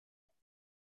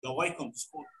You're welcome to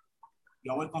Sport.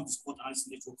 You're welcome to Sport Analysis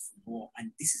Network Football,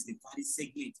 and this is the very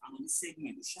segment. And on this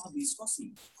segment, we shall be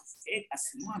discussing as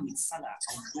Mohamed Salah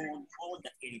outdone all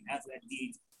that Eden Hazard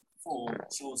did for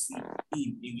Chelsea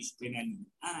in the English Premier League.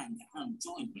 And I'm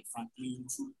joined by Franklin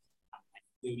too, and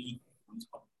very on this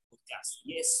podcast.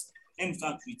 Yes, let me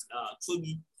start with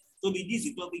Toby. Toby, this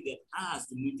is a topic that has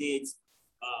dominated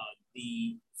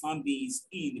the fan base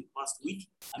in the past week.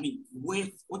 I mean,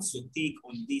 what's your take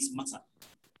on this matter?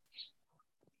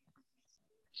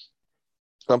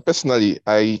 Personally,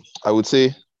 I would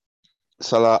say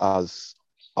Salah has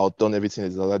outdone everything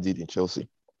that Salah did in Chelsea.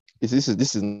 This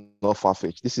is not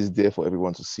far-fetched. This is there for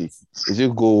everyone to see. Is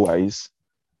it goal-wise?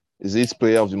 Is it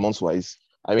player of the month-wise?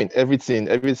 I mean, everything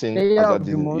Player Hazard of did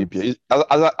the in the month. EPL.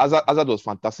 Hazard was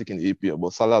fantastic in the EPL,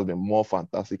 but Salah has been more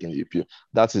fantastic in the EPL.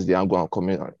 That is the angle I'm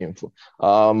coming at him for.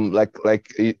 What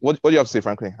do you have to say,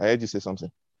 Franklin? I heard you say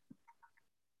something.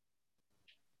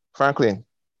 Franklin.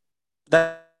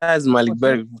 That's Malik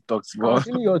Berry who talks about.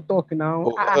 Continue your talk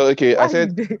now. Okay. I Why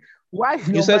said did they, why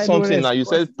you your said mind no something now. rest? You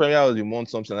said Premier of the month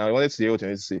something. I wanted to hear what you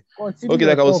had to say. Continue Okay, your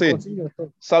like I was talk. saying, Continue your talk.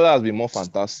 Salah has been more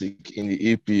fantastic in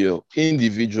the EPL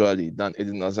individually than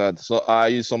Eden Hazard. So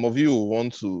some of you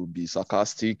want to be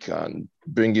sarcastic and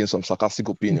bring in some sarcastic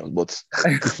opinions, but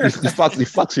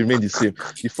the facts remain the same.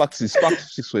 The fact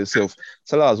speaks for itself.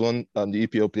 Salah has won the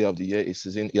EPL Player of the Year a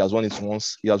season. He has won it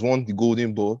once. He has won the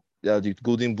Golden Ball. The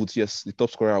Golden Boot, yes, the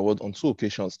top scorer award on 2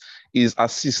 occasions. His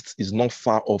assist is not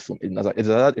far off from Eden Hazard.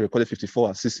 Eden Hazard recorded 54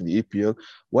 assists in the EPL,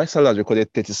 while Salah has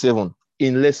recorded 37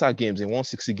 in lesser games, in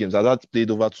 160 games. Hazard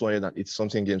played over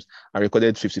 280-something games and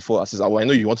recorded 54 assists. I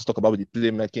know you want to talk about the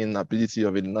playmaking ability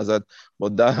of Eden Hazard,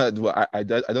 but I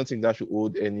don't think that should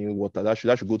hold any water. That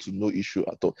should go to no issue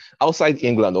at all. Outside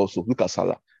England also, look at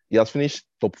Salah. He has finished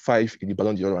top 5 in the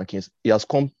Ballon d'Or rankings. He has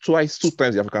come 2 times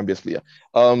the African best player.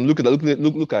 Look at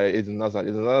Eden Hazard.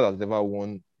 Eden Hazard has never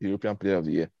won the European Player of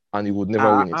the Year, and he would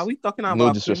never win it. Are we talking about No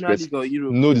Premier disrespect. League or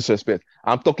Europe? No disrespect.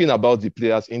 I'm talking about the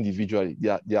players individually.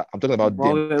 I'm talking about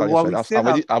them.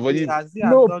 I've already.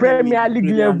 No, Premier League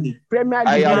level. Premier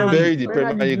I League have level. buried the Premier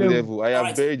Premier League League level. I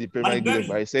have buried the Premier League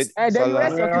level. I said And then you Salah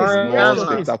rest your case. is You more rest your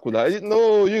case. spectacular.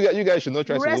 No, you guys should not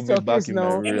try You to rest hold me your back case in my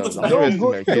now. areas. I'm not Don't resting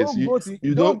go. my case.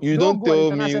 You don't go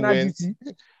tell me international when. duty.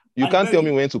 You can't tell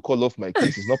me when to call off my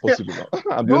case. It's not possible now.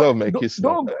 I'm the owner of my case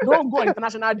now. Don't go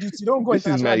international duty. Don't go This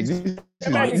is international this duty.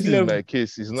 is my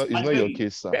case. It's not your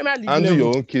case, sir. Premier League Handle level.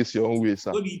 your own case your own way,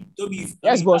 sir. Toby,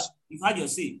 Yes, boss. You've had your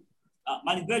say.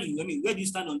 Malik Berry, I mean, where do you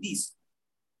stand on this?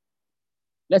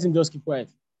 Let him just keep quiet.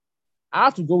 I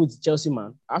have to go with Chelsea,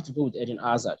 man. I have to go with Eden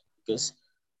Hazard because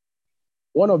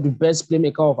one of the best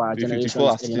playmaker of our generation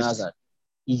is Eden Hazard.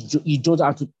 You don't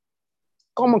have to.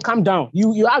 Come on, calm down.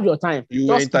 You have your time. You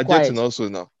just were interjecting also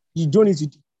now. You don't need to.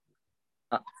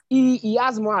 He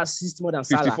has more assists more than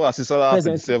Salah. 54 assists, Salah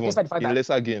 57 in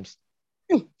lesser games.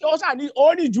 He also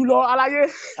only Julo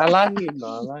Alaye.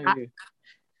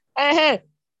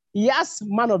 He has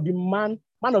man of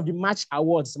the match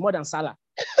awards more than Salah.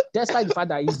 Despite the fact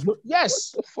that he's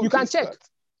yes, you can check.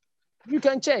 You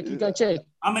can check.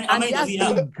 How many does he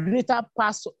have? A greater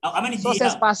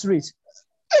success pass rate.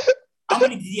 How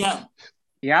many did he have?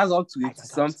 He has up to 80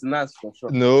 something, that's for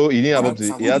sure. No, he didn't have up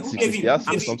to. He had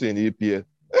 60 something in the EPL.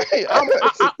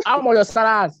 How much your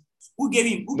Salah? Who gave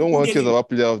him? No one cares about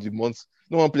player of the month.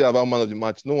 No one plays about man of the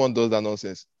match. No one does that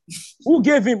nonsense. Who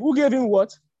gave him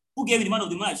what? Who gave him the man of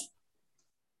the match?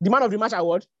 The man of the match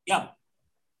award? Yeah.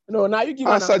 No, now you give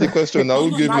answer the question. Now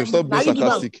who gave him? Stop being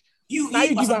sarcastic. You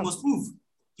must prove.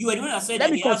 You were the one that said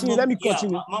let me continue. Man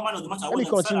of the match award. Let me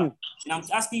continue. And I'm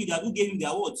asking you that who gave him the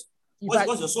award?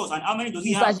 What's your source and how many does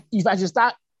he have? If I should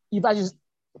start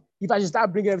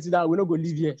bringing everything down, we're not going to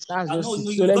leave here. That's just so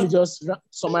let me just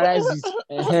summarize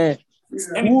it.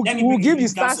 We'll give the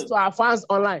stats to our fans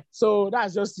online. So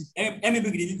that's just it. We'll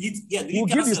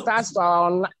give the stats to our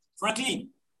online. Franklin,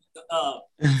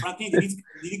 did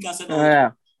you cancel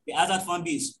the Hazard fan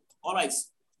base? All right.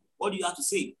 What do you have to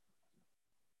say?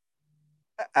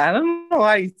 I don't know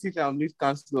why you think I'm lead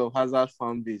council of Hazard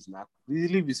fan base now.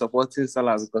 Usually be supporting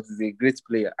Salah because he's a great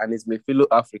player and he's my fellow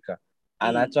Africa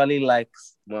and actually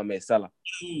likes Mohamed Salah.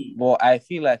 But I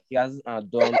feel like he hasn't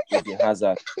done with the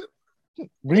Hazard.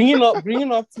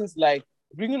 Bringing up things like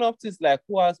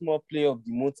who has more player of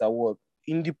the month award.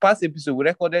 In the past episode, we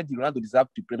recorded the Ronaldo deserved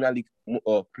the Premier League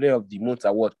player of the month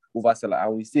award over Salah,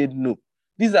 and we said no.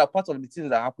 These are part of the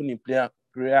things that happen in Premier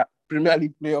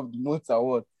League player of the month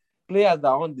award. Players that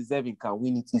are undeserving can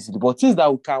win it easily, but things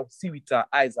that we can see with our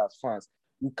eyes as fans,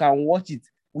 we can watch it.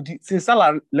 Since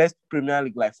Salah left Premier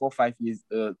League like 4-5 years,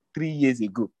 3 years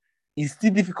ago, it's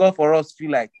still difficult for us to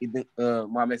feel like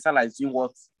Mohamed Salah is doing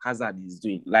what Hazard is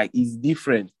doing. Like, it's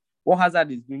different. What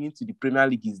Hazard is bringing to the Premier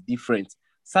League is different.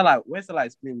 When Salah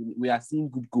is playing, we are seeing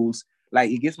good goals. Like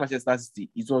against Manchester City,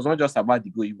 it was not just about the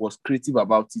goal. He was creative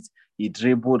about it. He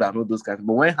dribbled and all those kinds.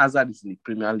 But when Hazard is in the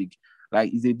Premier League,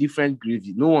 like, it's a different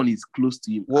gravy. No one is close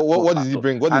to him. What did he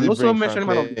bring? What did he bring,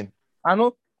 Franklin?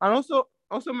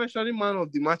 Also mentioning Man of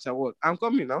the Match award. I'm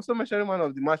also mentioning Man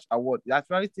of the Match award. I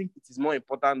actually think it is more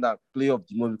important than Player of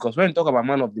the Month, because when you talk about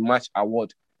Man of the Match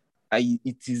award,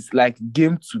 it is like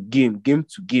game to game.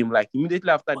 Like immediately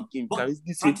after the game, you can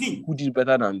easily say who did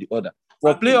better than the other.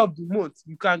 For Player of the Month,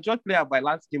 you can judge player by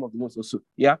last game of the month also.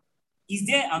 Yeah. Is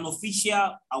there an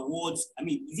official award? I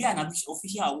mean, is there an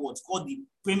official award called the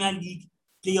Premier League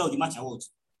Player of the Match award?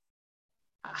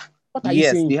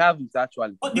 Yes, they have it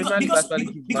actually. Because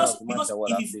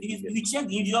if you check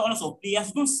the individual honors of players,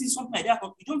 you don't see something like that.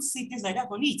 You don't see things like that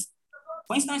on it.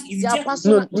 For instance, if you check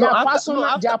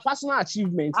their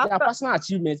personal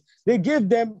achievements, they gave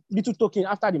them little token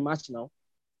after the match. Now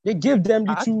they gave them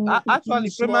little. Actually,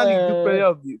 Premier League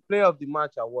do player of the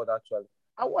match award actually.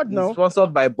 Award now.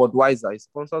 Sponsored by Budweiser. It's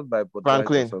sponsored by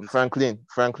Budweiser.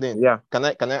 Franklin. Yeah. Can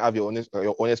I have your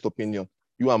honest opinion?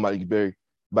 You and Malik Berry.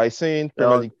 By saying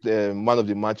Premier League Man of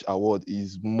the Match award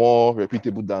is more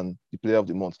reputable than the Player of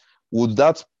the Month, would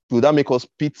that make us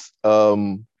pit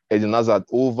Eden Hazard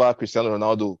over Cristiano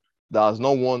Ronaldo that has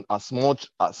not won as much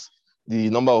as the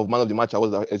number of Man of the Match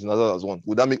awards that Eden Hazard has won?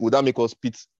 Would that make us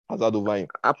pit Hazard over him?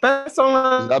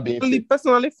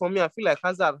 Personally, for me, I feel like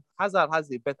Hazard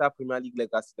has a better Premier League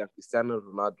legacy than Cristiano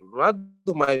Ronaldo.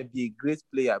 Ronaldo might be a great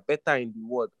player, better in the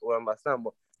world, or understand,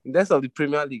 but in terms of the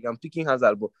Premier League, I'm picking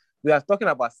Hazard. But we are talking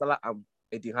about Salah and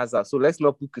Eden Hazard, so let's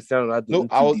not put Cristiano Ronaldo.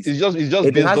 No, it's just based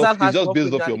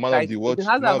off your Man of the Watch. Eden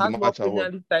Hazard has more Premier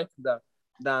League title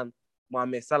than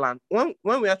Mohamed Salah. When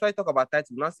we actually talk about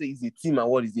title, we not say it's a team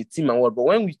award. But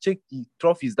when we check the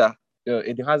trophies that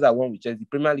Eden Hazard won, which is the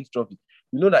Premier League trophy,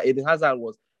 we know that Eden Hazard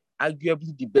was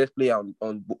arguably the best player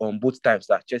on both times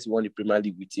that Chelsea won the Premier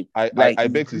League with him. I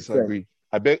beg to disagree.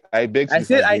 I said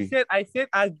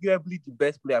arguably the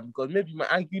best player, because maybe you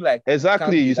might argue like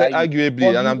exactly. You said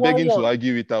arguably, and I'm begging to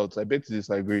argue it out. I beg to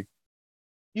disagree.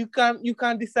 You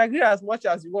can disagree as much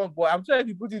as you want, but I'm sure if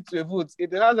you put it to a vote,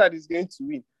 Eden Hazard is going to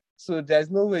win. So there's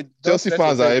no way. Chelsea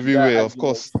fans are everywhere, of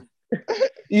course.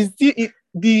 The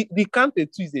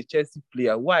Kante too is a Chelsea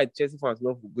player. Why Chelsea fans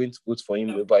not going to vote for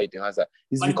him over Eden Hazard?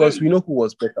 It's because we know who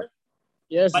was better.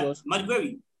 Yes,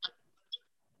 Madbury.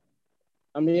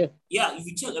 I'm here. Yeah, if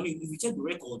you check the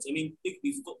records, if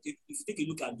you take a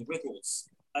look at the records,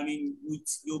 would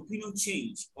your opinion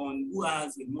change on who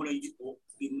has the more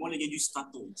legendary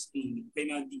status in the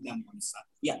Premier League than Mohamed Salah?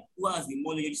 Yeah, who has the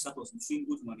more legendary status between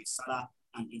both Mohamed Salah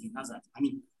and Eden Hazard?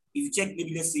 If you check,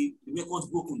 maybe let's say the records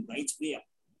broken by each player.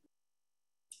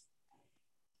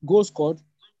 Goal scored.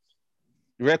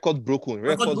 Record broken.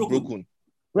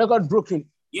 Record broken.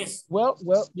 Yes. Well,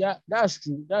 yeah, that's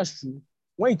true.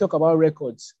 When you talk about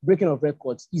records, breaking of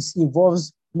records, it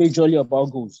involves majorly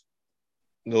about goals.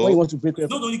 No. When you want to break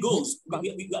records, not only goals.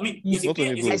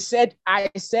 I said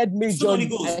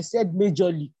majorly. I said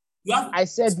majorly.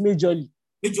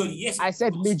 Majorly, yes. I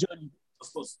said majorly.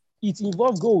 Of course. It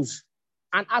involves goals.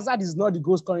 And Hazard is not the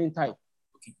goal scoring type.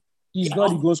 Okay. He's not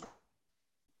the goal scoring.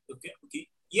 Okay.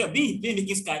 Yeah, being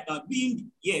playmaking sky,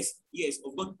 yes,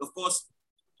 of course.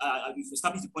 We've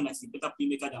established the point that he's a better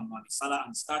playmaker than Mohamed Salah,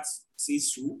 and stats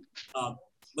says so.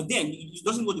 But then it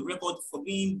doesn't go the record for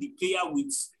being the player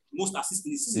with most assists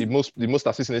in the season. The most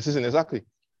assists in the season, exactly.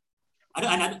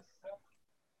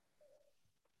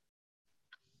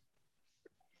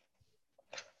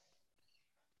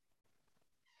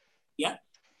 Yeah,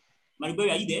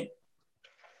 Maribel, are you there?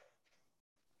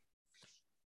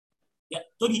 Yeah,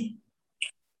 Tony.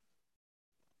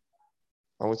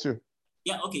 I'm with you.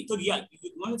 Yeah, okay, Tony, you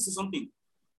wanted to say something?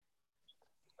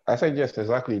 I said yes,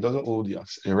 exactly. He doesn't hold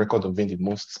a record of being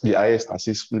the highest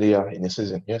assist player in a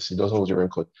season. Yes, he doesn't hold the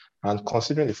record. And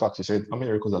considering the fact he said, how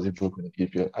many records has he broken in the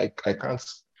EPL? I can't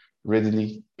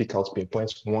readily pick out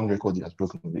pinpoint one record he has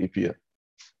broken in the EPL.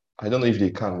 I don't know if they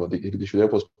can, but they should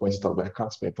help us point it out, but I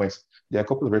can't pinpoint. There are a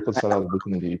couple of records that have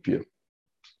broken in the EPL.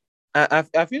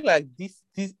 I feel like this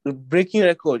breaking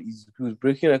record is good.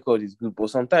 Breaking record is good, but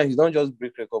sometimes you don't just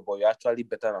break record, but you're actually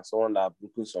better than someone that has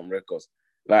broken some records.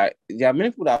 Like, there are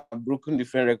many people that have broken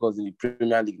different records in the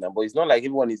Premier League now, but it's not like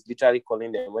everyone is literally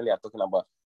calling them when they are talking about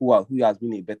who has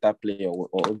been a better player or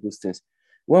all those things.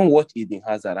 When we watch Eden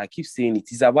Hazard, I keep saying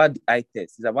it's about the eye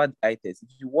test. If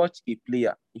you watch a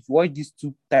player, if you watch these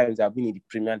 2 times I've been in the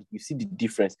Premier League, you see the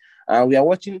difference. And we are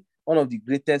watching one of the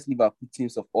greatest Liverpool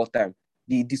teams of all time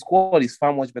the squad is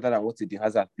far much better than what Eden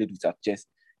Hazard played with at Chelsea.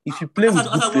 If you play with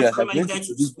good players, you're going to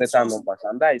produce better numbers,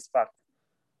 and that is fact.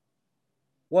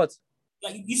 What?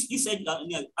 Yeah, you said that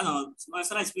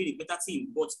Salah is playing a better team,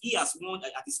 but he has more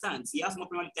at the stands. He has more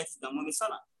Premier League titles than Mohamed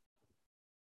Salah.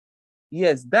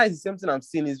 Yes, that is the same thing I'm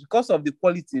saying. Is because of the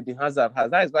quality the Hazard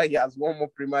has. That is why he has won more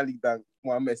Premier League than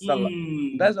Mohamed Salah.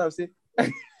 That's what I'm saying.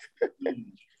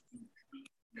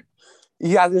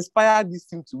 He has inspired this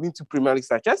team to win 2 Premier League.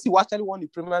 Chelsea actually won the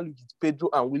Premier League with Pedro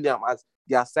and William as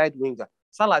their side winger.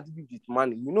 Salah did it with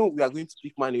Mane. You know, we are going to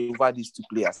pick Mane over these 2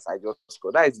 players. I just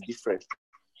scored. That is the difference.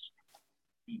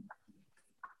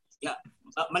 Yeah,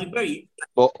 Maliberi.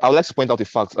 But I would like to point out the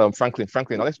fact, Franklin,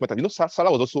 I'd like to point out, you know,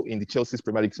 Salah was also in the Chelsea's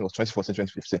Premier League team of 2014,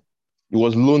 2015. He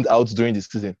was loaned out during the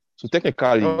season. So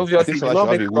technically, I think Salah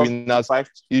should have a winners.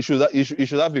 He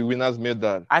should have a winners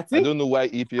medal. I don't know why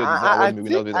EPL did not win the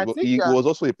winners medal, but he was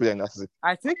also a player in that season.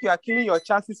 I think you are killing your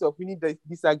chances of winning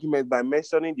this argument by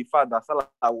mentioning the fact that Salah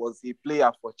was a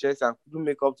player for Chelsea and couldn't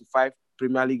make up to 5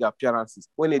 Premier League appearances.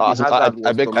 When I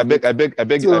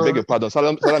beg your pardon.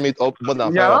 Salah made up more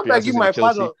than 5 appearances in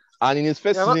Chelsea. And in his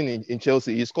first season in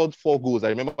Chelsea, he scored 4 goals. I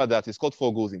remember that he scored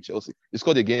 4 goals in Chelsea. He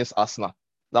scored against Arsenal.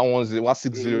 That one's a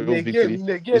 1-6-0 victory. In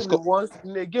a game we won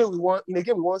 6-0.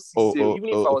 Even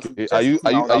if I was in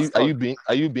Chelsea,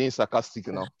 are you being sarcastic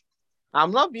now?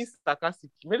 I'm not being sarcastic.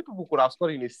 Many people could have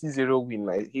scored in a 6-0 win.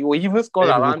 Like, he will even score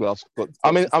around.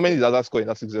 How many did Hazard score in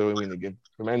that 6-0 win again?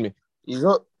 Remind me.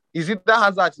 Is it that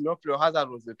Hazard did not play or Hazard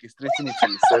was orchestrating it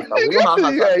in the center? We know how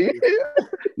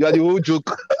You are the whole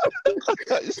joke.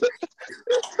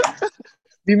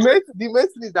 The main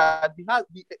thing is that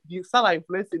the Salah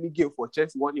influenced any game for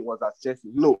Chelsea when he was at Chelsea.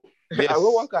 No. Yes. I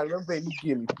don't want to remember any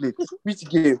game he played. Which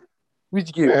game?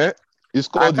 He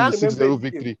scored in the 6-0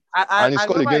 victory. And he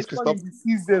scored against Crystal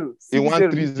Palace. He won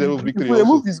 3-0 victory.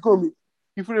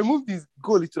 If you remove this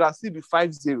goal, it would have still be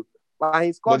 5-0. But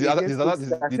he scored against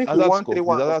I think he won 3-1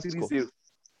 or 3-0.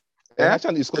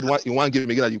 Actually, he scored in one game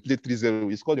again that you played 3-0.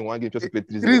 He scored in one game just played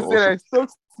 3-0. 3-0. Stoke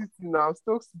City now.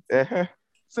 Stoke City.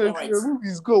 So if you remove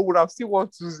his goal, would have still won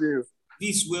 2-0.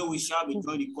 This way we shall be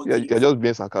joining the you're just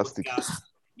being sarcastic.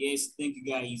 Yes, thank you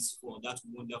guys for that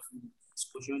wonderful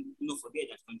discussion. Don't forget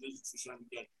that you can join the social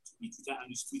media to the Twitter and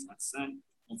the street at Sun,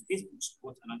 on Facebook,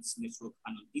 Sport Analysis Network,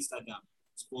 and on Instagram,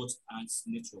 Sport Analysis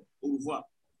Network. Au revoir.